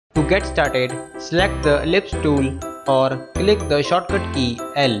To get started, select the ellipse tool or click the shortcut key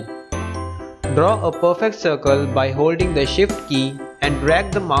L. Draw a perfect circle by holding the Shift key and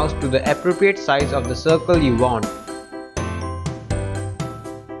drag the mouse to the appropriate size of the circle you want.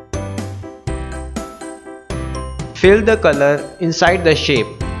 Fill the color inside the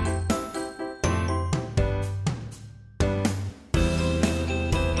shape.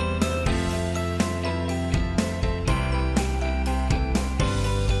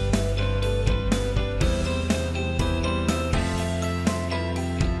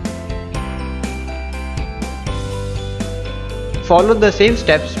 Follow the same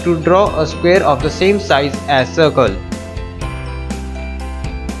steps to draw a square of the same size as circle.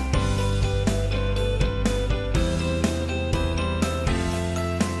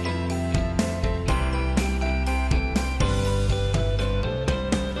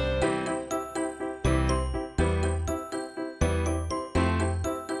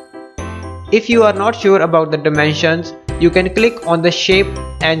 If you are not sure about the dimensions, you can click on the shape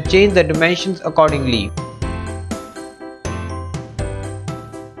and change the dimensions accordingly.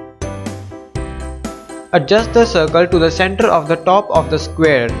 Adjust the circle to the center of the top of the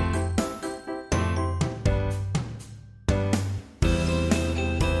square.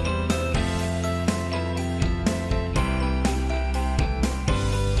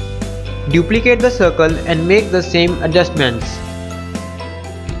 Duplicate the circle and make the same adjustments.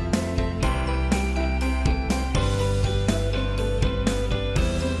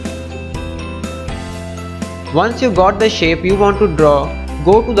 Once you got the shape you want to draw,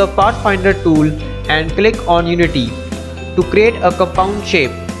 go to the Pathfinder tool and click on Unity to create a compound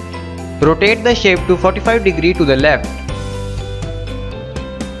shape. Rotate the shape to 45 degrees to the left.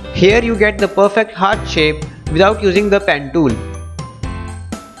 Here you get the perfect heart shape without using the pen tool.